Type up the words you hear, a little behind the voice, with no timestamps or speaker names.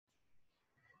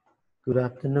Good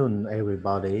afternoon,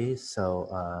 everybody.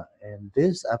 In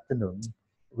this afternoon,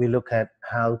 we look at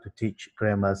how to teach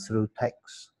grammar through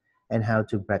text and how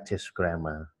to practice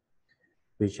grammar,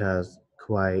 which is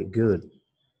quite good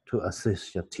to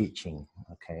assist your teaching.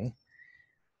 Okay,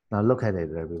 now look at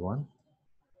it, everyone.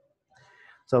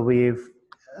 So we've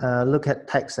looked at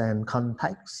text and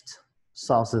context,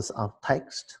 sources of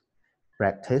text,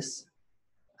 practice,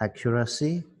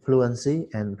 accuracy, fluency,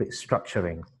 and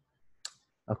restructuring.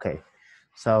 Okay,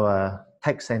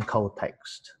 text and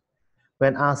context.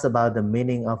 When asked about the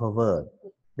meaning of a word,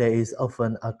 there is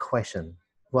often a question.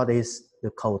 What is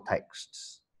the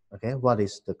context? Okay, what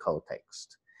is the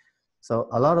context? So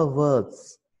a lot of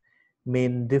words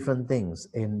mean different things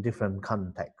in different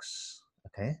contexts.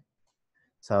 Okay,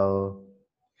 so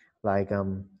like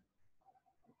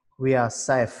we are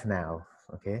safe now.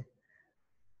 Okay,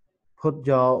 put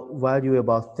your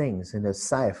valuable things in the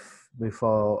safe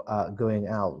before going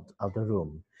out of the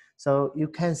room. So you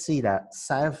can see that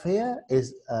safe here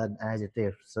is an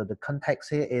adjective. So the context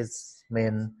here is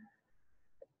mean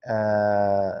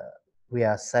uh, we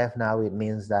are safe now. It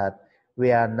means that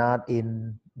we are not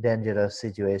in dangerous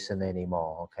situation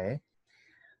anymore. Okay,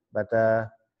 but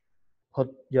put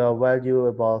your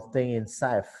valuable thing in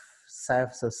safe.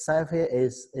 Safe. So safe here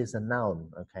is a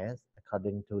noun. Okay,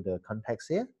 according to the context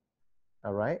here.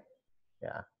 All right.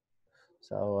 Yeah.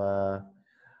 So,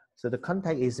 so the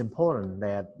context is important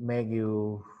that make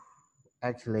you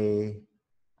actually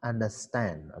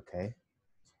understand, okay,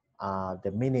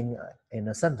 the meaning in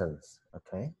a sentence,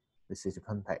 okay. This is the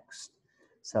context.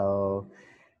 So,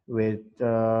 with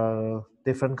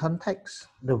different context,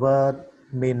 the word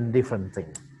mean different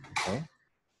thing, okay.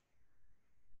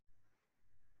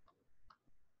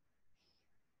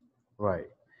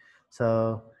 Right.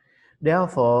 So,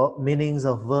 therefore, meanings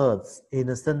of words in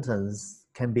a sentence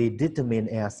can be determined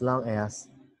as long as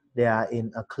they are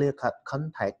in a clear-cut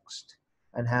context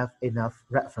and have enough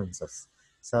references.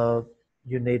 So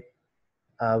you need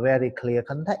a very clear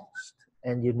context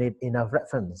and you need enough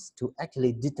reference to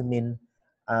actually determine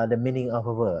the meaning of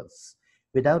a words.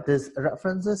 Without these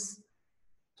references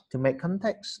to make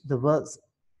context, the words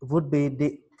would be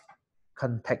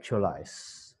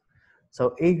decontextualized.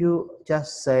 So if you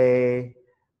just say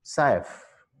safe,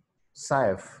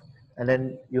 safe, and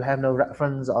then you have no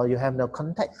reference or you have no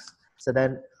context, so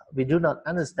then we do not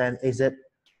understand is it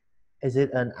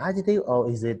an adjective or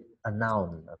is it a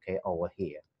noun? Okay, over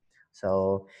here.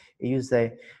 So you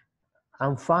say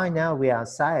I'm fine now. We are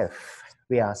safe.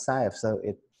 We are safe. So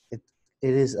it it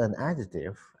is an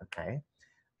adjective. Okay.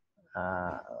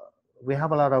 Uh, we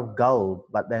have a lot of gold,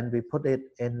 but then we put it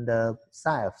in the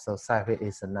safe. So safe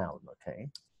is a noun. Okay.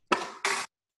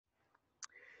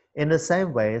 In the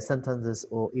same way, sentences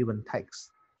or even text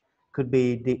could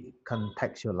be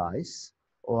decontextualized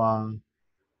or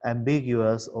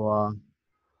ambiguous or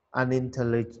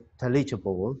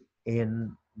unintelligible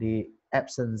in the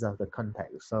absence of the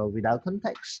context. So without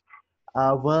context,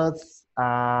 words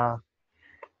are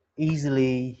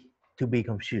easily to be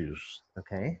confused,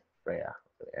 okay? Yeah,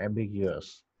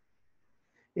 ambiguous.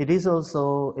 It is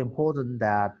also important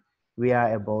that we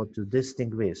are able to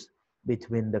distinguish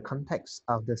between the context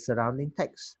of the surrounding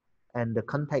text and the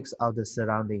context of the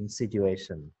surrounding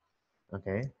situation.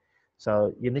 Okay,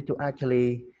 so you need to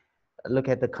actually look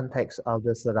at the context of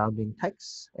the surrounding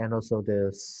text and also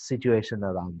the situation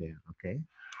around there. Okay,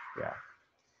 yeah.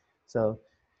 So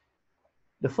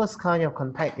the first kind of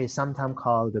context is sometimes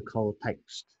called the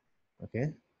context.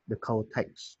 Okay, the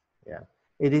context. Yeah.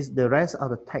 It is the rest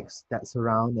of the text that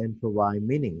surround and provide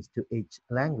meanings to each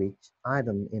language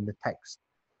item in the text.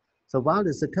 So while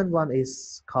the second one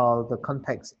is called the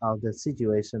context of the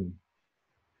situation,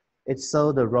 it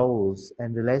shows the roles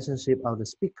and relationship of the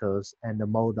speakers and the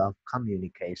mode of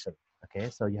communication. Okay,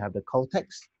 so you have the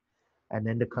context and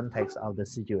then the context of the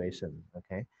situation.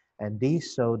 Okay, and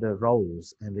these show the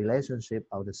roles and relationship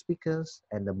of the speakers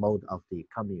and the mode of the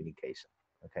communication.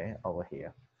 Okay, over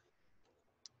here.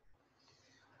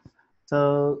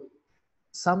 So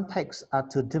some texts are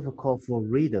too difficult for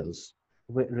readers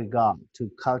with regard to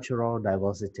cultural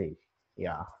diversity.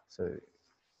 Yeah, so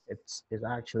it's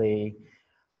actually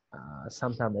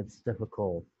sometimes it's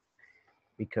difficult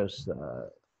because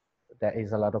there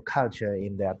is a lot of culture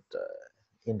in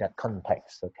that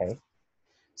context. Okay,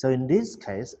 so in this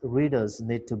case, readers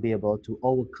need to be able to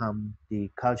overcome the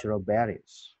cultural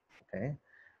barriers. Okay,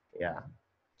 yeah.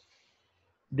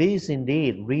 These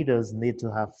indeed, readers need to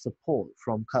have support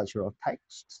from cultural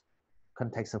texts,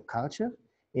 context of culture,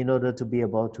 in order to be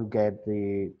able to get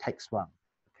the text one.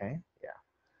 Okay, yeah.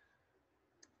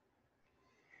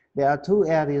 There are two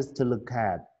areas to look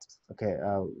at. Okay,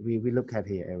 we look at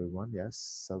here, everyone.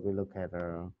 Yes, so we look at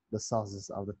the sources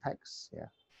of the text. Yeah,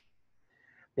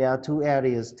 there are two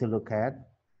areas to look at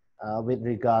with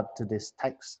regard to this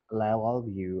text level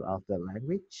view of the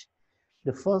language.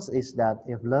 The first is that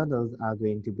if learners are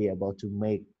going to be able to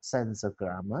make sense of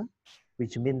grammar,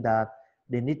 which means that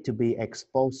they need to be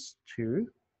exposed to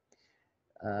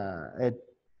it,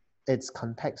 its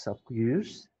context of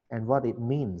use and what it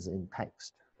means in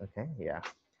text. Okay, yeah.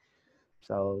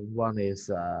 So one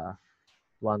is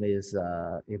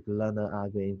if learner are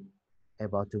going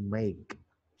able to make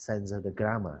sense of the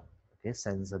grammar. Okay,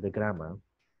 sense of the grammar.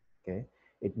 Okay,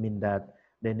 it means that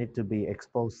they need to be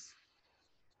exposed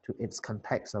to its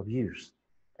context of use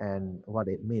and what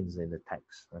it means in the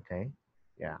text. Okay,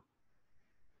 yeah.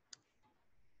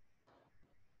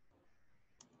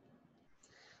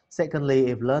 Secondly,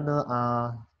 if learners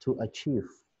are to achieve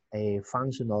a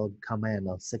functional command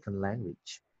of second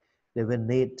language, they will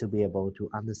need to be able to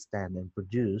understand and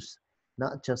produce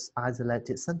not just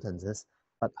isolated sentences,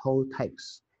 but whole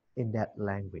text in that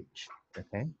language.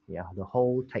 Okay, yeah, the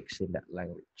whole text in that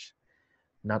language,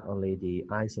 not only the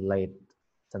isolated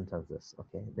sentences.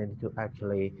 Okay, they need to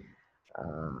actually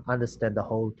understand the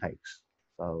whole text.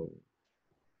 So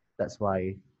that's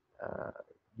why uh,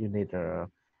 you need a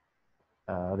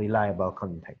reliable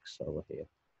context over here.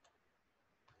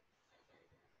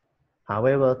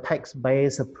 However,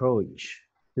 text-based approach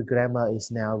to grammar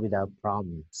is now without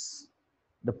prompts.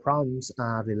 The prompts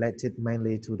are related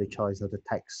mainly to the choice of the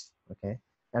text. Okay,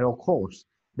 and of course,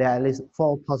 there are at least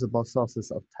four possible sources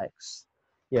of text.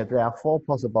 Yeah, there are four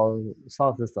possible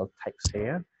sources of text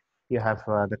here. You have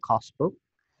the course book,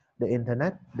 the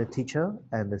internet, the teacher,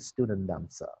 and the student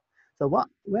themselves. So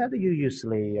where do you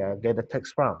usually get the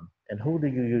text from? And who do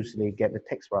you usually get the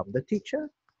text from? The teacher,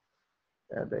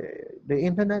 the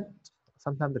internet,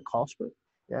 sometimes the course book,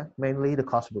 yeah, mainly the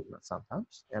course book, not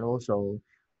sometimes, and also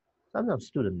sometimes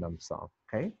student themselves,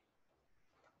 okay?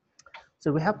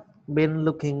 So we have been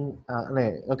looking,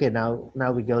 okay,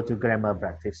 now we go to grammar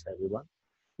practice, everyone.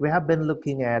 We have been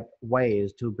looking at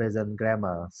ways to present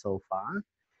grammar so far,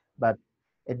 but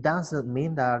it doesn't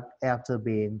mean that after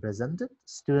being presented,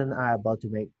 students are about to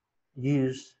make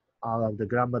use of the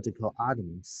grammatical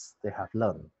items they have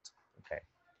learned. Okay,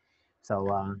 so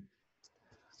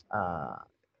uh,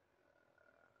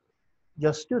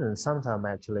 your students sometimes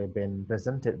actually been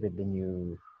presented with the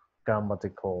new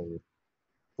grammatical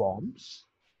forms,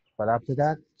 but after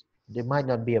that, they might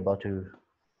not be able to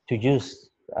use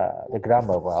the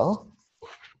grammar well.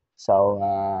 So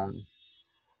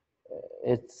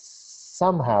it's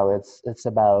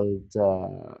about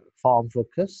form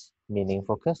focus, meaning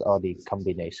focus, or the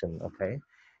combination. Okay,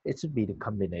 it should be the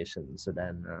combination. So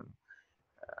then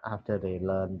after they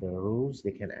learn the rules,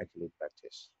 they can actually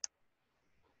practice.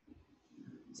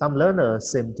 Some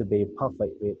learners seem to be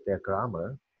perfect with their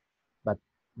grammar, but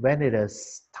when it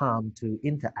is time to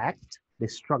interact, they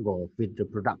struggle with the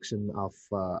production of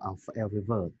every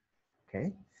verb.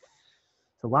 Okay,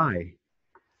 so why?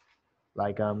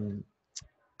 Like some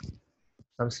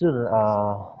students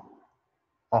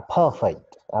are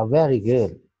perfect, are very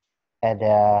good at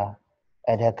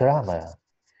their grammar,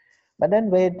 but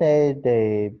then when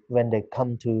they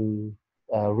come to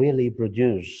really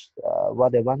produce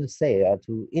what they want to say or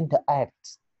to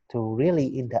really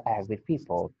interact with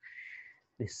people,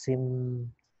 they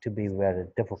seem to be very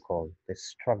difficult. They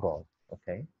struggle.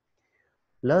 Okay,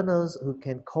 learners who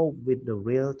can cope with the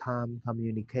real-time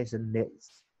communication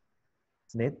needs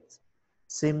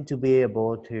seem to be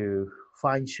able to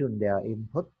fine-tune their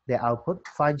output.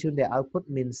 Fine-tune their output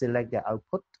means select their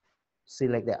output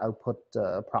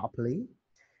properly,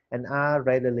 and are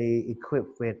readily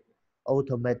equipped with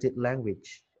automated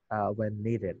language when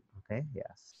needed. Okay,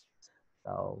 yes.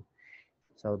 So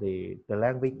the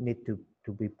language need to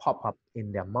be pop up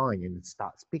in their mind and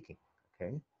start speaking.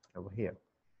 Okay, over here.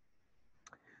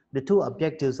 The two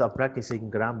objectives of practicing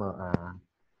grammar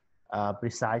are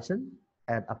precision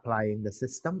and applying the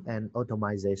system and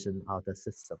automation of the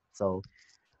system. So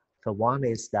one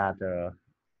is that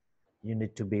you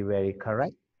need to be very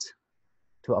correct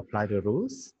to apply the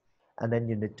rules, and then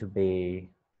you need to be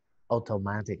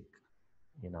automatic,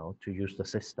 to use the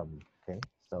system. Okay,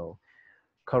 so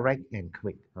correct and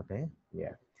quick. Okay,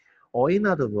 yeah. Or in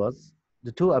other words,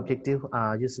 the two objectives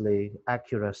are usually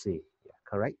accuracy, yeah,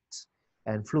 correct,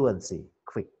 and fluency,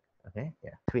 quick. Okay,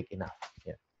 yeah, quick enough.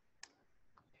 Yeah.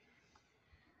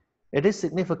 It is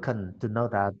significant to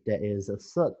note that there is a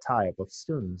third type of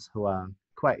students who are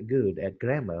quite good at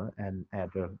grammar and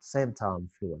at the same time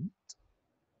fluent,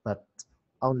 but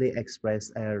only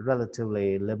express a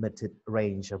relatively limited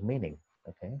range of meaning.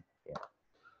 Okay, yeah.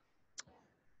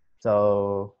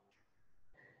 So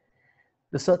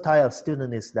the third type of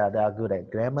student is that they are good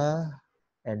at grammar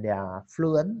and they are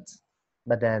fluent,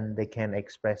 but then they can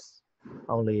express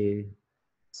only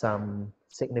some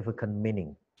significant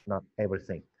meaning, not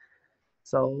everything.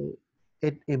 So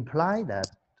it implies that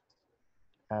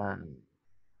um,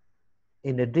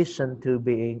 in addition to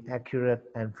being accurate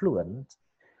and fluent,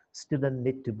 students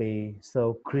need to be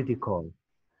so critical,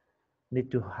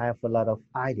 need to have a lot of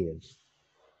ideas,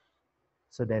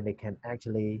 so that they can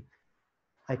actually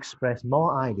express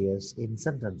more ideas in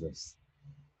sentences.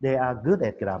 They are good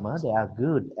at grammar, they are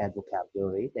good at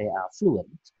vocabulary, they are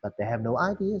fluent, but they have no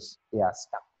ideas, they are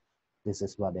stuck. This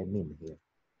is what I mean here.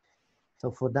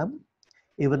 So for them,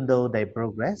 even though they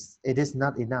progress, it is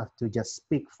not enough to just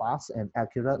speak fast and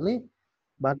accurately,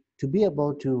 but to be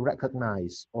able to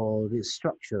recognize or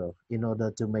restructure in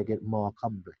order to make it more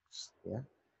complex. Yeah,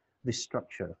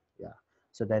 restructure. Yeah,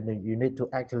 so then you need to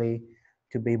actually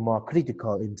to be more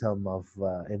critical in term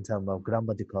of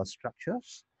grammatical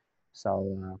structures.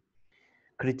 So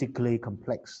critically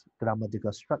complex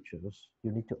grammatical structures,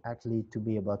 you need to actually to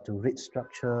be able to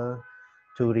restructure,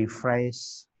 to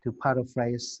rephrase, to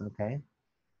paraphrase. Okay,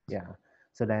 yeah.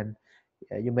 So then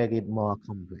you make it more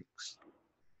complex.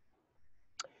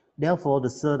 Therefore, the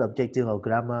third objective of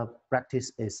grammar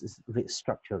practice is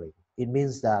restructuring. It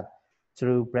means that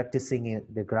through practicing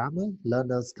the grammar,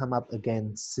 learners come up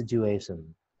against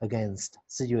situation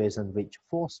which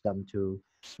force them to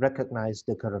recognize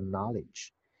the current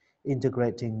knowledge,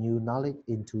 integrating new knowledge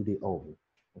into the old.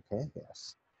 Okay,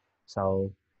 yes.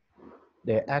 So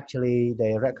they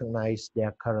recognize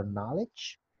their current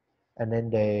knowledge, and then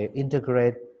they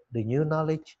integrate the new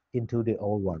knowledge into the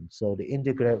old one. So they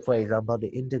integrate, for example, they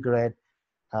integrate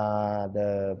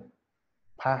the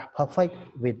perfect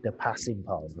with the past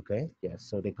simple. Okay, yes.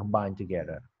 So they combine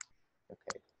together.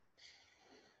 Okay.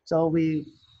 So we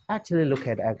actually look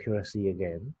at accuracy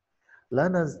again.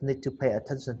 Learners need to pay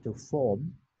attention to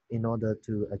form in order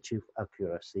to achieve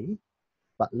accuracy,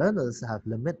 but learners have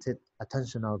limited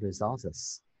attentional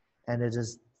resources, and it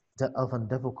is often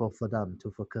difficult for them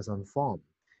to focus on form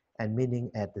and meaning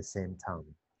at the same time.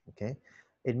 Okay,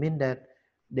 it means that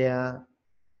their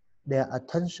their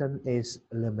attention is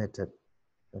limited.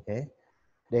 Okay,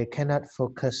 they cannot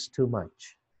focus too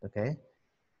much. Okay,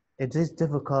 it is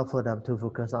difficult for them to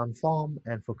focus on form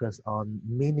and focus on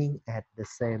meaning at the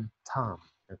same time.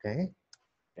 Okay,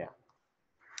 yeah.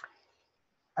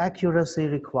 Accuracy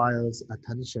requires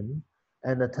attention,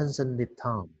 and attention needs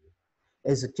time.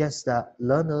 It suggests that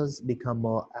learners become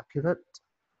more accurate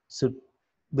should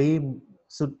be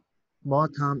should more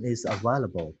time is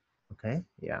available. Okay,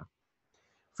 yeah.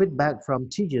 Feedback from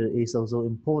teacher is also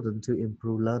important to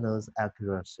improve learners'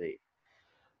 accuracy.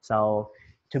 So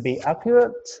to be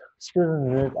accurate, students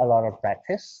need a lot of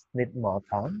practice, need more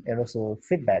time, and also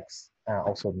feedbacks are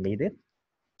also needed.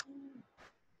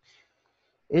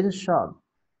 In short,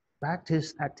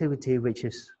 practice activity which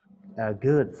is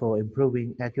good for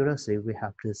improving accuracy, we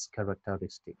have this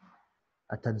characteristic: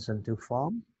 attention to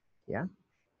form. Yeah,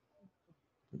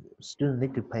 students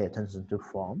need to pay attention to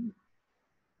form.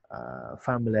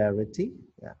 Familiarity.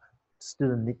 Yeah,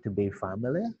 students need to be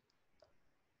familiar.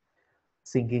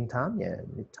 Thinking time, yeah,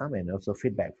 need time, and also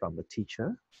feedback from the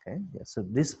teacher. Okay, yeah, so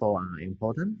these four are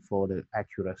important for the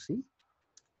accuracy.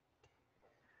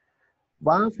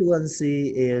 While fluency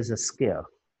is a skill,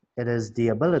 it is the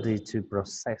ability to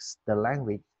process the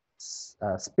language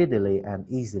speedily and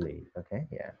easily. Okay,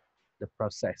 yeah, the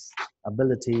process,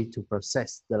 ability to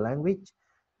process the language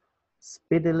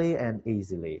speedily and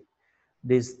easily.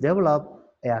 This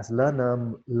develop as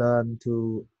learner learn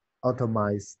to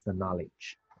automate the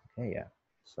knowledge. Okay, yeah.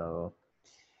 So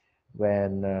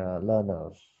when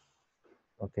learners,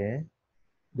 okay,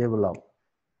 develop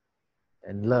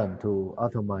and learn to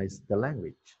automate the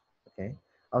language. Okay,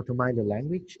 automate the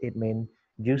language, it means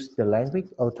use the language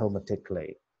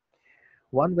automatically.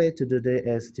 One way to do this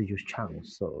is to use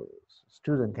chunks. So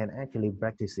student can actually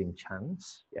practicing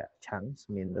chunks. Yeah, chunks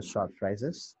mean the short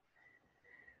phrases.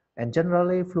 And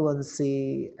generally,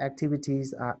 fluency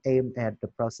activities are aimed at the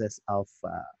process of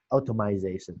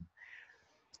automation.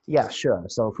 Yeah, sure.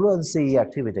 So fluency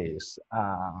activities,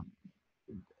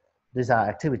 these are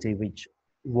activities which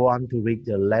want to reach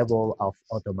the level of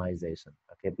automation.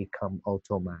 Okay, become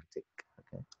automatic.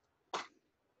 Okay.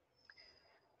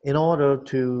 In order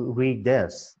to read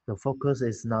this, the focus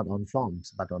is not on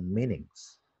forms but on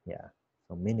meanings. Yeah,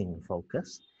 so meaning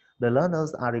focus. The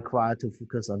learners are required to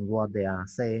focus on what they are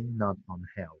saying, not on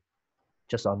how.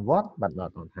 Just on what, but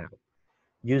not on how.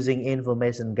 Using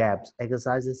information gaps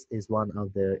exercises is one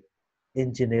of the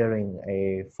engineering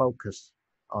a focus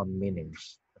on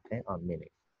meanings, okay, on meaning.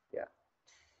 Yeah,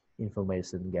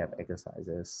 information gap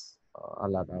exercises, a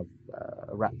lot of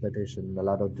repetition, a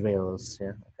lot of drills.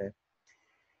 Yeah, okay.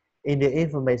 In the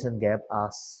information gap,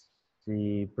 as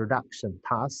the production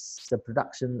tasks, the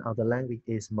production of the language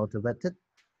is motivated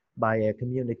by a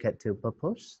communicative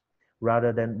purpose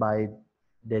rather than by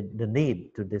the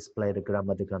need to display the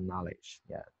grammatical knowledge.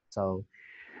 Yeah. So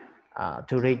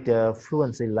to reach the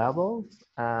fluency level,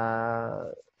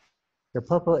 the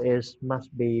purpose is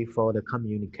must be for the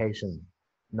communication,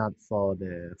 not for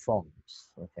the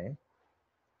forms. Okay.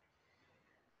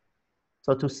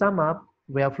 So to sum up,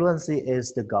 where fluency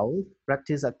is the goal,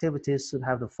 practice activities should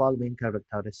have the following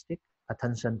characteristic: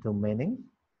 attention to meaning,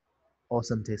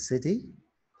 authenticity,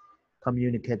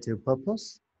 communicative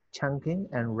purpose, chunking,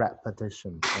 and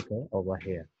repetition. Okay, over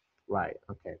here. Right,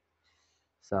 okay.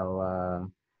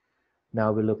 So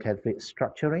now we look at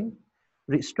restructuring.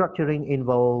 Restructuring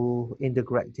involves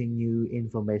integrating new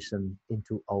information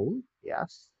into old.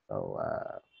 Yes. So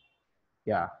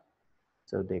yeah,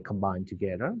 so they combine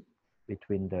together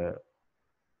between the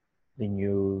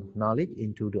new knowledge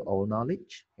into the old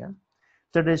knowledge. Yeah.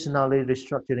 Traditionally,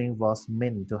 restructuring was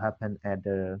meant to happen at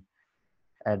the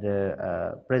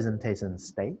presentation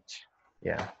stage.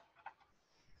 Yeah.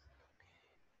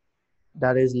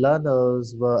 That is,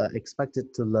 learners were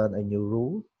expected to learn a new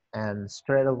rule and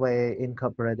straight away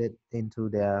incorporate it into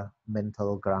their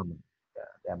mental grammar. Yeah,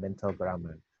 their mental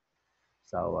grammar.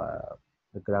 So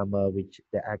the grammar which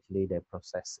they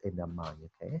process in their mind.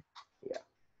 Okay. Yeah.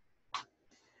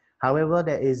 However,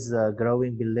 there is a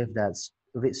growing belief that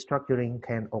restructuring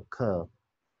can occur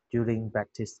during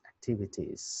practice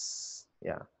activities.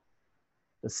 Yeah.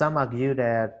 Some argue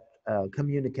that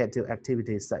communicative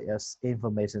activities such as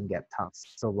information gap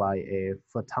tasks provide a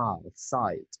fertile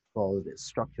site for the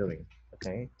structuring.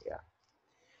 Okay, yeah.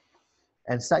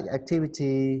 And such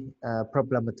activity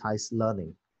problematize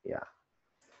learning. Yeah.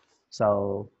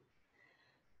 So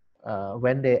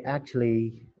when they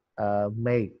actually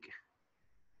make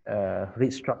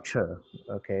restructure,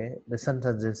 okay, the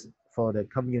sentences for the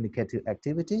communicative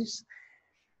activities,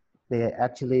 they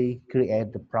actually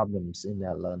create the problems in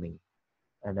their learning,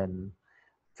 and then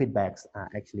feedbacks are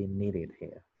actually needed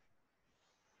here.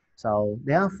 So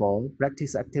therefore,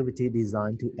 practice activity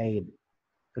designed to aid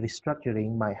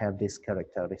restructuring might have these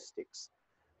characteristics.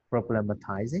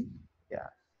 Problematizing, yeah.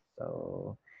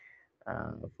 So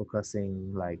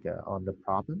focusing like on the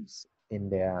problems in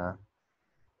their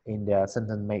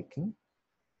sentence making,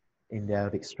 in their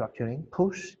restructuring.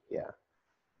 Push, yeah,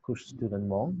 push student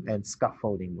more, and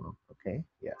scaffolding more. Okay,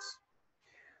 yes.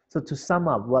 So to sum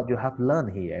up what you have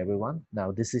learned here, everyone.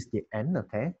 Now this is the end.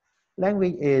 Okay,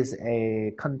 language is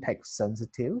a context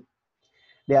sensitive.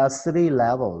 There are three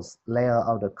levels, layer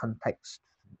of the context.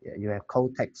 You have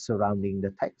context surrounding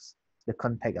the text, the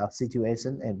context of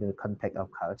situation, and the context of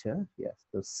culture. Yes,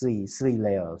 the three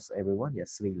layers, everyone.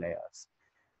 Yes, three layers.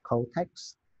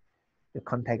 Context, the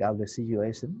context of the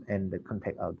situation, and the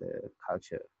context of the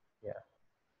culture. Yeah.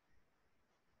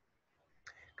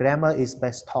 Grammar is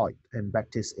best taught and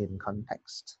practiced in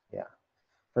context. Yeah.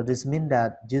 So this means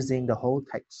that using the whole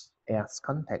text as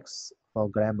context for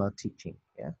grammar teaching.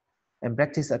 Yeah. And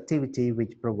practice activity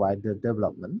which provide the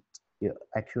development,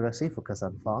 accuracy, focus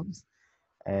on forms,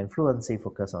 and fluency,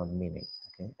 focus on meaning.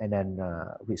 Okay. And then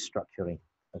restructuring.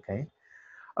 Okay.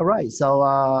 All right. So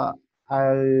I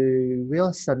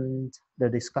will send the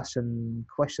discussion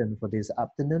question for this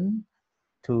afternoon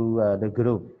to the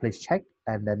group. Please check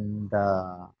and then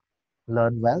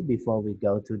learn well before we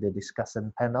go to the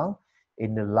discussion panel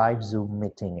in the live Zoom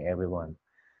meeting, everyone.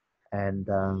 And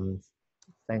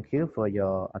thank you for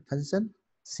your attention.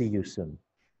 See you soon.